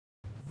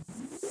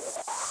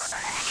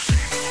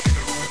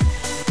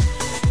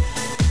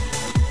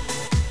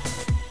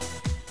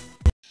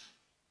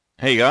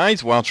Hey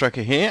guys, Wild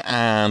Trekker here,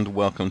 and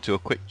welcome to a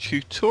quick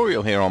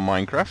tutorial here on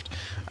Minecraft.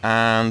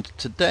 And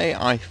today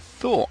I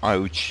thought I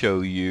would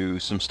show you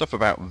some stuff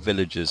about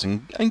villagers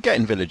and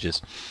getting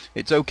villagers.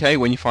 It's okay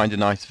when you find a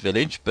nice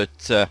village,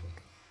 but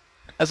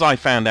as I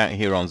found out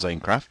here on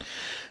Zanecraft,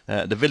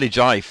 the village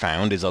I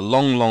found is a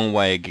long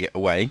way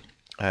away.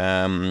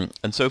 And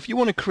so if you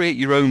want to create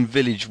your own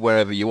village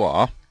wherever you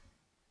are,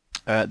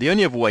 the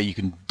only other way you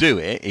can do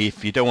it,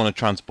 if you don't want to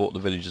transport the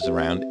villagers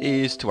around,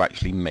 is to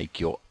actually make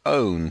your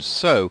own.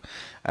 So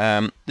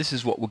this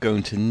is what we're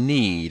going to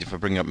need. If I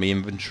bring up my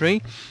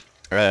inventory,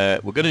 we're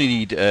going to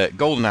need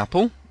golden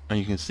apple, and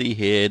you can see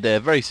here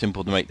they're very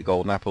simple to make the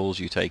golden apples.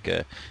 You take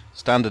a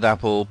standard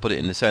apple, put it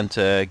in the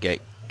center,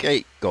 get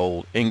 8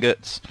 gold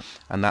ingots,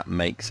 and that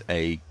makes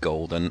a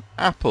golden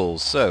apple.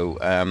 So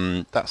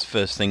that's the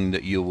first thing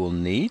that you will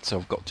need. So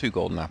I've got 2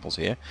 golden apples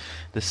here.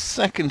 The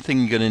second thing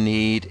you're going to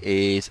need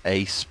is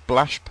a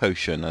splash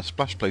potion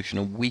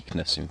of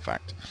weakness, in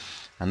fact,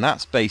 and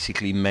that's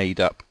basically made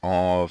up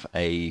of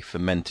a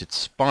fermented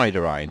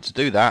spider eye. And to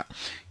do that,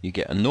 you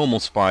get a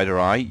normal spider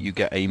eye, you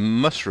get a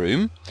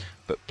mushroom,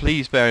 but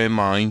please bear in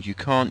mind you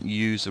can't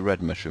use a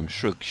red mushroom.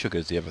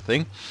 Sugar's the other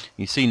thing.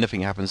 You see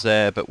nothing happens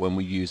there, but when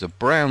we use a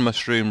brown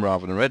mushroom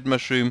rather than a red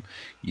mushroom,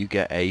 you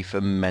get a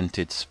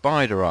fermented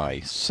spider eye.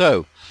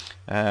 So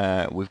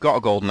we've got a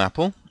golden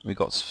apple, we've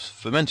got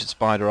fermented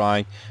spider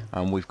eye,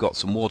 and we've got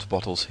some water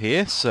bottles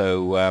here.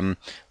 So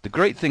the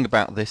great thing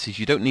about this is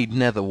you don't need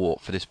nether wart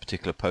for this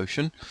particular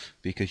potion,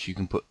 because you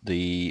can put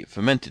the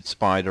fermented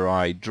spider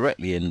eye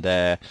directly in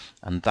there,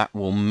 and that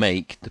will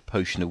make the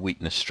potion of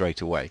weakness straight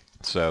away.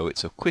 So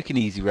it's a quick and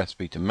easy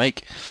recipe to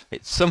make.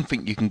 It's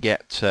something you can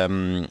get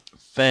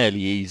fairly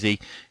easy.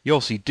 You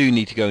also do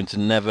need to go into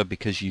Nether,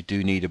 because you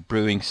do need a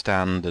brewing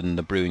stand, and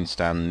the brewing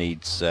stand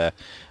needs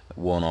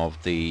one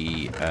of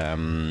the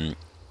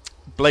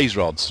blaze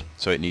rods.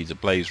 So it needs a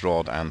blaze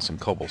rod and some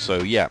cobble.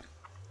 So yeah,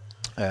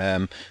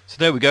 so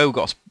there we go. We've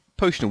got a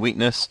potion of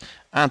weakness.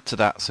 Add to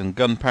that some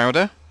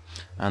gunpowder,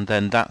 and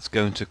then that's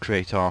going to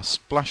create our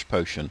splash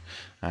potion,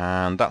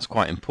 and that's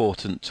quite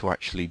important to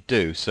actually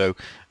do. So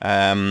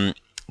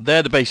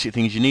they're the basic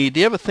things you need.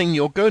 The other thing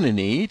you're going to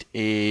need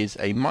is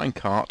a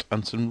minecart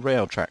and some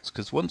rail tracks,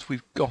 because once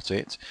we've got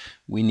it,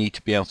 we need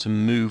to be able to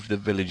move the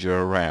villager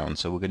around.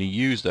 So we're going to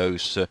use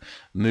those to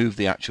move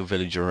the actual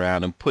villager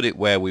around and put it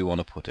where we want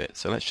to put it.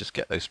 So let's just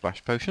get those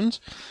splash potions,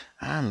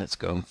 and let's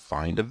go and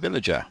find a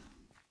villager.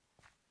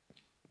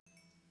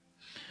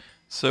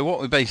 So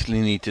what we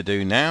basically need to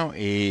do now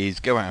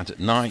is go out at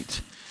night,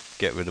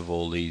 get rid of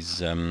all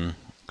these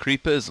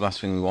creepers. The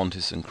last thing we want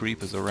is some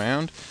creepers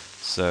around.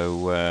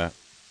 So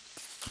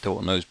don't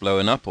want those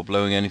blowing up or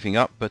blowing anything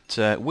up, but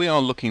we are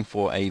looking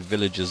for a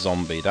villager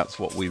zombie. That's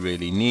what we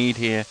really need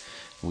here.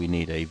 We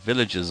need a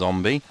villager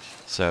zombie.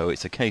 So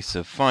it's a case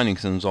of finding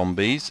some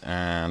zombies,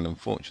 and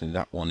unfortunately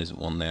that one isn't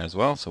one there as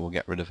well, so we'll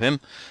get rid of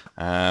him.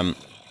 Oh,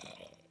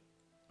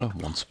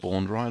 one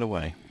spawned right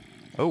away.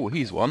 Oh,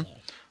 he's one.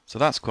 So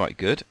that's quite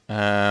good.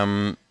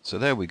 So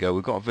there we go.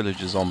 We've got a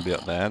villager zombie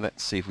up there.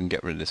 Let's see if we can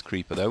get rid of this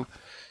creeper though.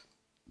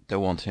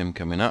 Don't want him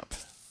coming up.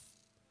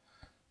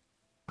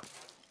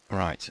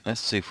 Right, let's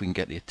see if we can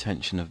get the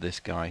attention of this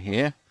guy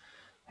here.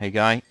 Hey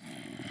guy.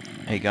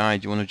 Hey guy,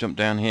 do you want to jump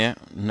down here?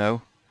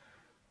 No?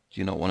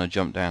 Do you not want to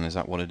jump down? Is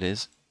that what it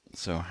is?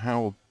 So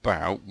how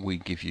about we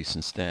give you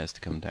some stairs to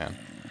come down?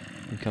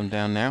 You come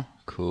down now?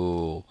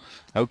 Cool.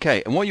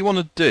 Okay, and what you want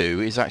to do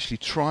is actually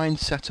try and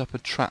set up a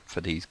trap for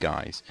these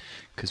guys,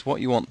 because what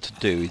you want to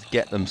do is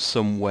get them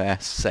somewhere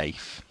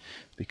safe,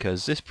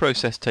 because this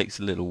process takes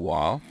a little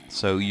while.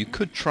 So you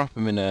could trap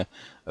them in a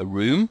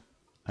room.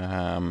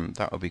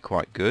 That would be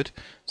quite good.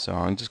 So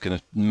I'm just going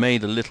to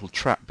make a little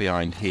trap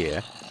behind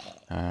here,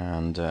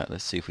 and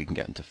let's see if we can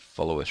get them to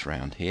follow us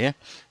around here.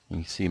 You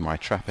can see my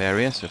trap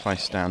area. So if I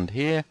stand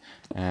here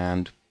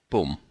and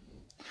boom.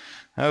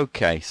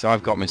 Okay, so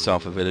I've got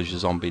myself a villager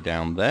zombie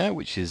down there,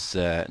 which is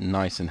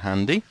nice and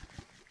handy.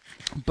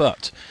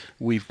 But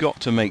we've got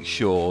to make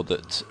sure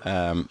that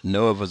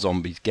no other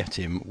zombies get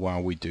him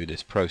while we do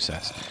this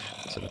process.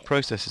 So the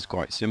process is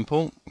quite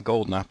simple.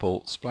 Golden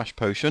apple, splash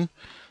potion.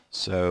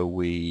 So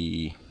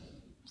we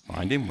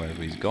find him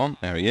wherever he's gone.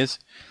 There he is.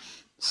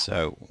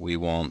 So we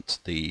want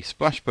the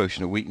splash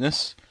potion of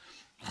weakness.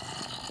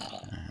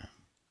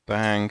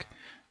 Bang.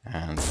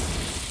 And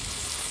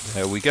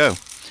there we go.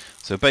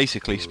 So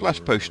basically, splash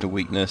potion of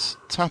weakness,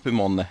 tap him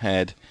on the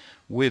head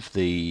with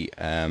the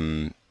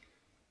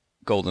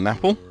golden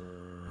apple,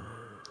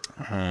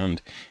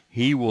 and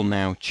he will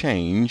now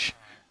change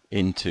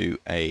into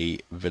a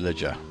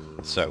villager.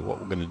 So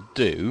what we're going to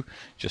do,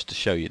 just to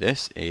show you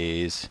this,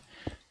 is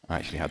I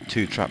actually had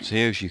 2 traps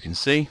here, as you can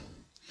see.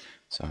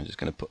 So I'm just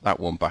going to put that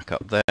one back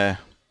up there,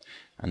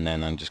 and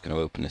then I'm just going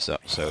to open this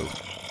up so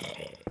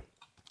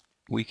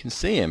we can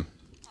see him.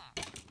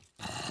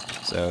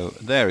 So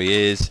there he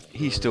is.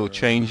 He's still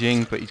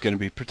changing, but he's going to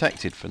be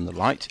protected from the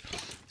light.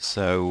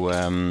 So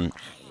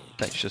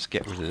let's just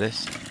get rid of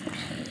this.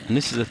 And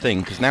this is the thing,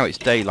 because now it's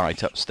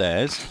daylight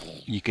upstairs.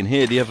 You can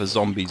hear the other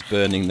zombies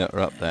burning that are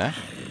up there.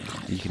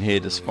 You can hear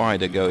the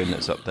spider going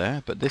that's up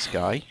there, but this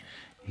guy,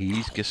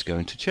 he's just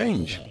going to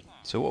change.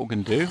 So what we're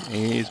going to do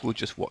is we'll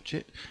just watch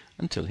it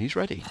until he's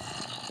ready.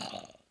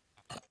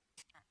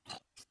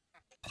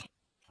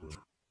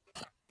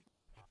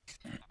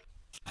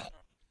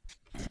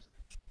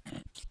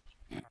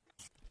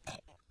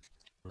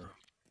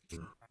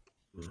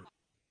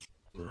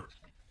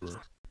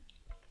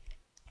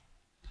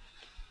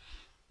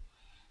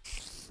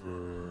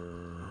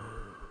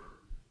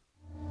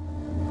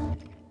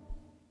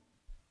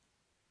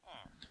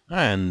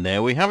 And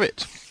there we have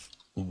it.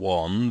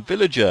 One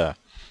villager.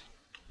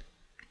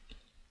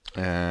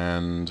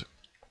 And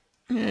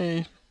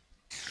yeah,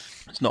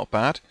 it's not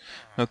bad.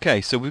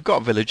 Okay, so we've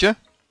got a villager.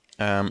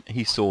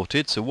 He's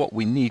sorted. So what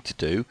we need to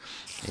do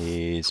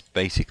is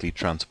basically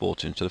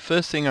transport him. So the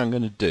first thing I'm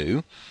going to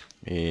do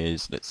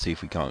is, let's see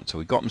if we can't. So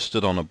we got him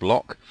stood on a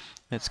block.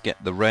 Let's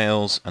get the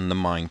rails and the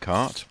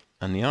minecart.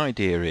 And the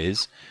idea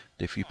is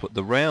that if you put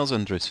the rails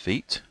under his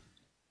feet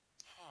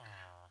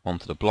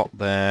onto the block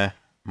there,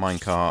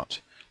 minecart,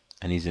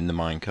 and he's in the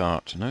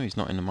minecart. No, he's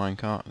not in the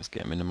minecart. Let's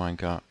get him in the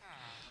minecart.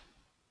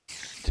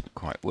 Didn't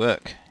quite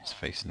work. He's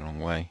facing the wrong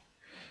way.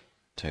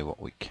 Tell you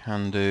what we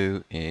can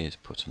do is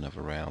put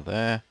another rail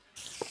there.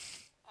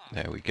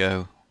 There we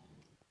go.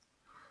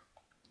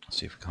 Let's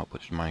see if we can't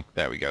put the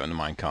there we go, and the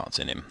minecart's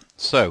in him.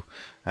 So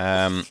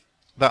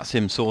that's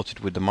him sorted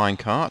with the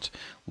minecart.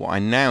 What I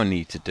now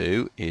need to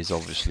do is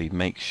obviously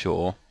make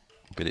sure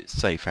that it's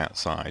safe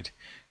outside,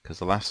 because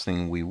the last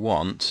thing we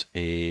want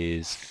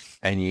is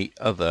any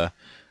other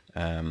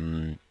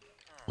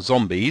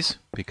zombies,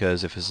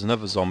 because if there's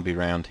another zombie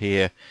around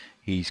here,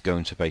 he's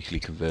going to basically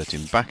convert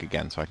him back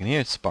again. So I can hear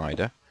a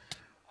spider.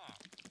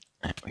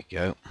 There we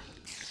go.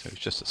 So it's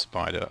just a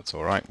spider, that's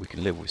alright. We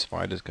can live with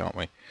spiders, can't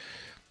we?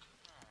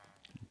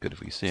 Good if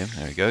we see him.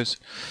 There he goes.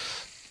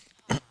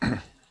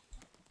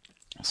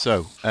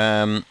 So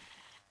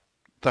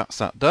that's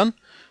that done.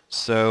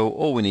 So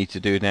all we need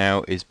to do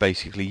now is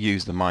basically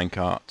use the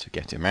minecart to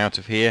get him out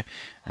of here.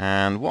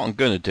 And what I'm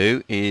going to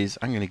do is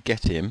I'm going to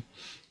get him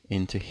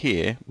into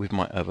here with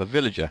my other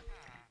villager.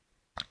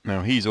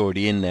 Now he's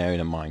already in there in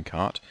a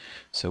minecart.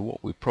 So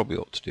what we probably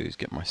ought to do is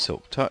get my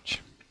silk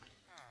touch.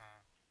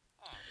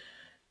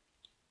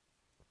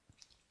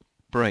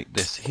 Break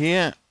this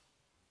here.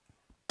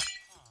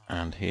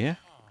 And here.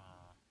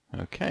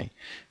 Okay.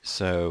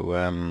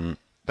 So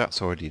that's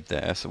already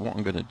there. So what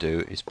I'm going to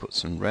do is put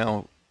some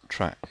rail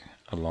track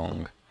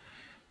along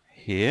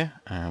here,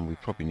 and we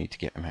probably need to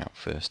get them out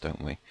first,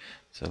 don't we?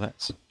 So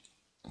let's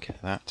get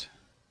that,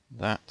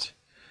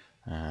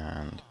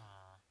 and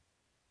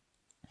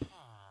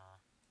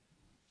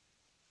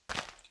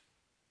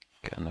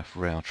get enough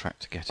rail track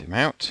to get him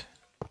out.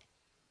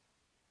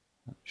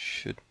 That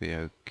should be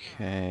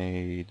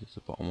okay. Does the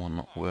bottom one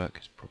not work?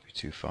 It's probably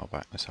too far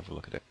back. Let's have a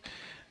look at it.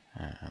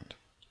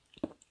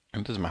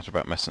 And it doesn't matter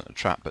about messing up the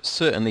trap, but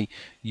certainly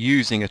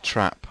using a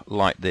trap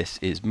like this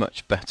is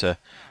much better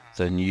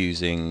than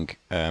using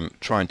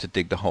trying to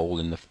dig the hole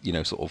in the, you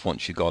know, sort of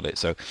once you got it.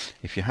 So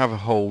if you have a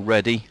hole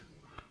ready,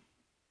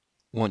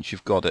 once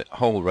you've got it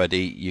hole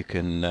ready, you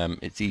can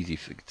it's easy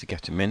to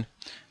get them in.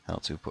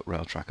 Else we'll put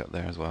rail track up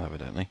there as well,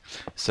 evidently.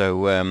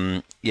 So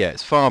yeah,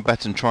 it's far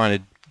better than trying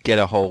to get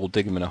a hole,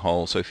 dig them in a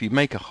hole. So if you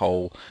make a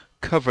hole,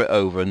 cover it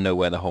over and know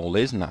where the hole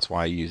is, and that's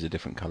why I use the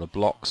different colour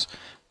blocks,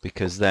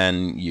 because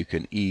then you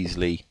can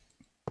easily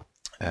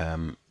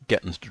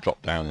get them to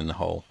drop down in the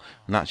hole,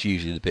 and that's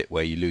usually the bit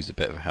where you lose a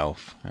bit of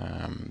health.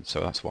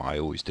 So that's what I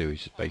always do,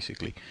 is just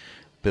basically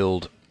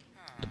build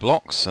the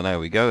blocks. So there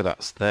we go,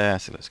 that's there.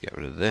 So let's get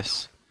rid of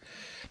this,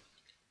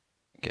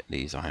 get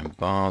these iron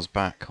bars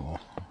back, or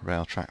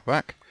rail track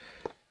back,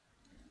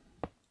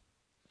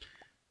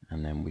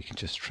 and then we can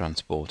just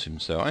transport him.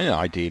 So I know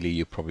ideally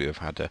you probably have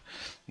had a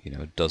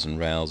dozen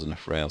rails,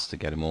 enough rails to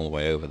get him all the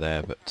way over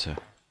there, but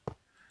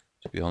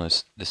to be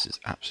honest, this is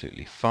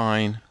absolutely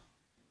fine.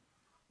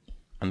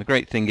 And the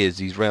great thing is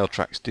these rail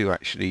tracks do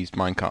actually, these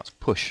minecarts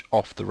push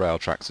off the rail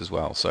tracks as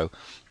well, so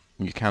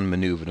you can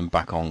manoeuvre them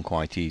back on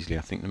quite easily.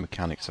 I think the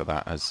mechanics of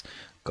that has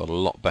got a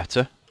lot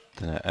better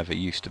than it ever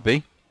used to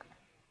be.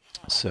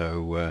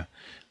 So well,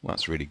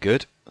 that's really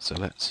good. So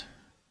let's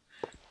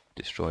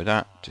destroy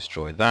that,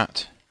 destroy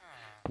that.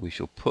 We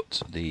shall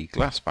put the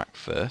glass back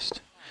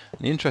first.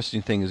 And the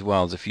interesting thing as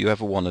well is if you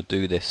ever want to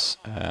do this,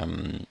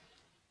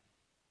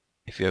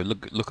 if you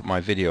look at my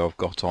video I've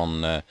got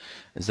on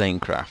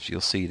Zanecraft,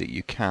 you'll see that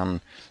you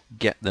can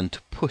get them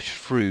to push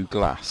through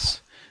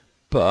glass,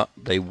 but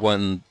they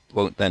won't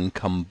then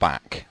come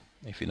back,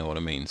 if you know what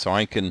I mean. So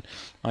I can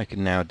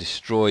now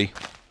destroy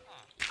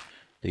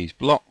these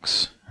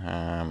blocks.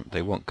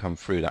 They won't come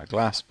through that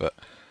glass, but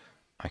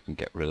I can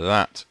get rid of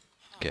that,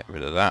 get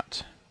rid of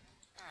that,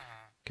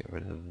 get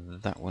rid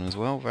of that one as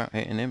well without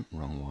hitting him.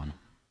 Wrong one.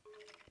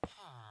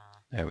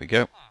 There we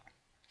go.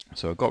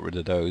 So I got rid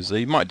of those.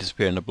 They might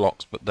disappear in the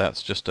blocks, but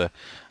that's just a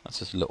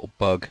little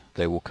bug.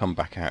 They will come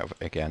back out of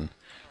it again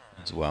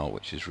as well,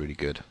 which is really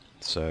good.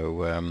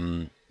 So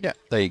yeah,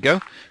 there you go.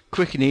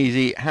 Quick and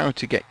easy how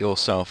to get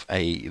yourself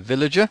a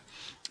villager.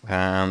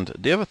 And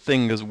the other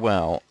thing as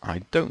well,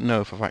 I don't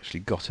know if I've actually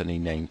got any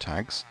name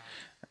tags,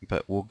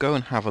 but we'll go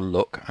and have a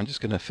look. I'm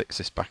just going to fix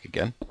this back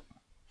again,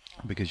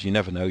 because you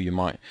never know,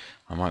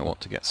 I might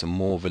want to get some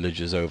more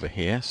villagers over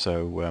here,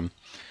 so I'm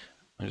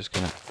just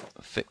going to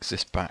fix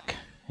this back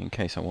in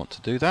case I want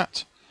to do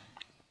that.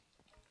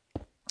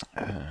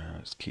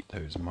 Let's keep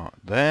those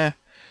marked there,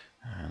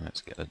 and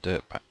let's get the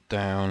dirt back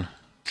down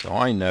so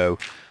I know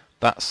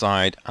that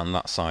side and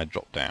that side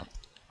drop down.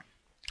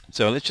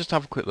 So let's just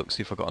have a quick look,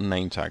 see if I've got a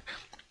name tag,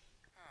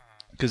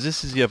 because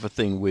this is the other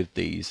thing with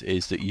these,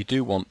 is that you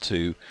do want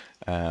to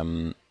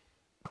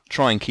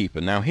try and keep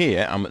them. Now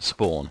here I'm at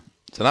spawn,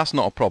 so that's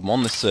not a problem.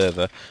 On this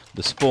server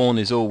the spawn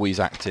is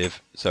always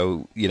active,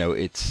 so you know,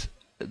 it's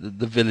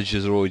the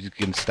villagers are always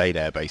going to stay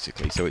there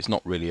basically, so it's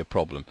not really a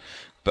problem.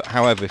 But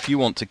however, if you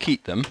want to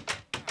keep them,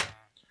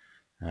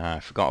 I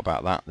forgot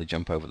about that, they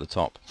jump over the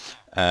top,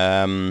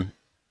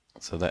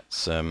 so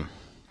let's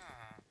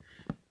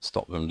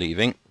stop them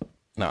leaving.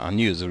 No, I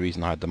knew there's a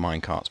reason I had the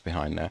minecarts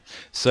behind there.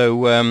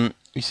 So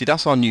you see,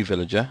 that's our new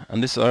villager,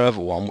 and this is our other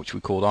one, which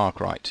we called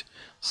Arkwright.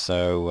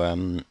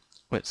 So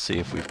let's see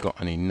if we've got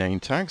any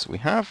name tags. We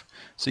have.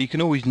 So you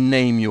can always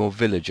name your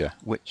villager,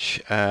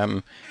 which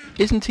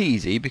isn't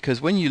easy, because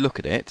when you look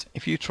at it,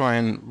 if you try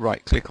and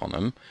right click on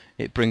them,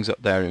 it brings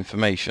up their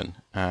information.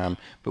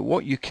 But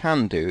what you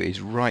can do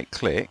is right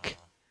click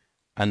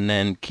and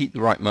then keep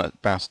the right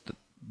mouse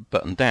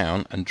button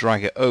down and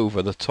drag it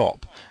over the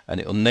top,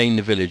 and it'll name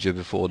the villager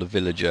before the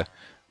villager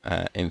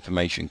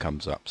information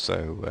comes up.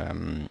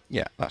 So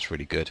yeah, that's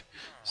really good.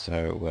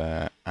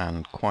 So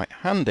and quite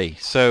handy.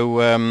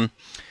 So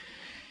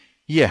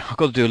yeah, I've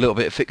got to do a little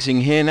bit of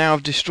fixing here now.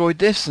 I've destroyed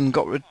this and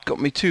got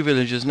me 2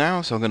 villagers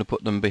now, so I'm going to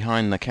put them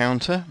behind the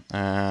counter.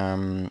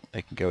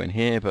 They can go in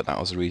here, but that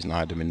was the reason I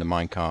had them in the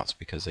minecarts,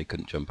 because they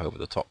couldn't jump over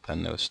the top,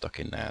 then they were stuck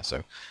in there.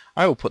 So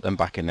I will put them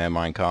back in their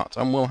minecarts,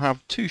 and we'll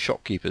have 2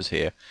 shopkeepers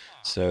here.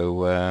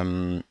 So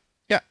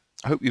yeah,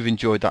 I hope you've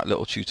enjoyed that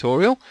little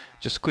tutorial.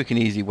 Just a quick and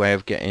easy way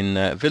of getting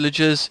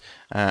villagers,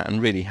 and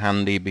really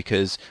handy,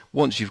 because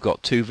once you've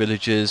got 2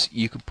 villagers,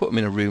 you can put them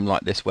in a room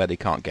like this where they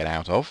can't get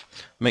out of.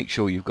 Make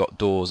sure you've got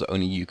doors that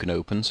only you can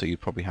open, so you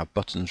probably have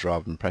buttons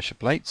rather than pressure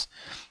plates,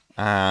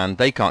 and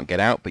they can't get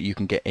out, but you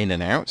can get in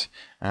and out.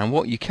 And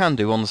what you can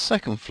do on the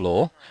second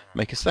floor,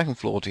 make a second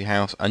floor to your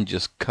house and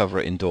just cover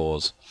it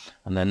indoors,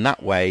 and then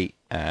that way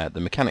the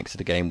mechanics of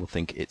the game will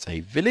think it's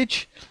a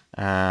village,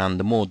 and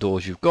the more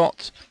doors you've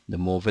got, the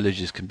more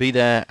villagers can be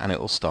there, and it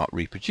will start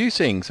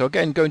reproducing. So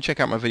again, go and check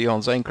out my video on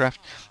Zanecraft.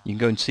 You can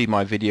go and see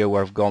my video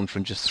where I've gone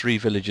from just 3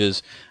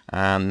 villagers,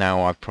 and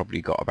now I've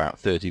probably got about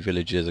 30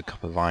 villagers, a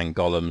couple of iron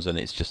golems, and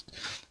it's just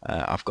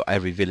I've got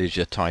every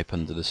villager type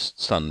under the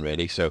sun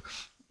really. So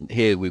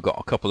here we've got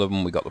a couple of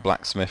them. We've got the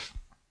blacksmith,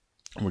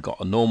 and we've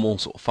got a normal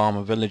sort of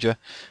farmer villager,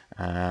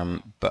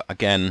 but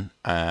again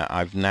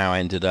I've now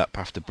ended up,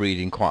 after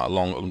breeding quite a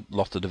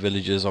lot of the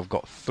villagers, I've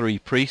got 3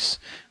 priests,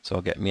 so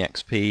I'll get me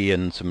XP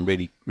and some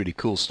really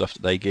cool stuff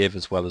that they give,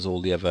 as well as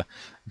all the other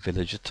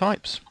villager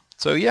types.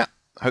 So yeah,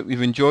 hope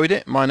you've enjoyed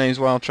it. My name's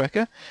Wild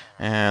Trekker,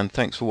 and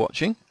thanks for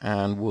watching,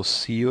 and we'll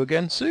see you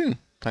again soon.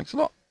 Thanks a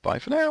lot. Bye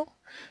for now.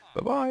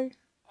 Bye bye.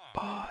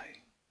 Bye.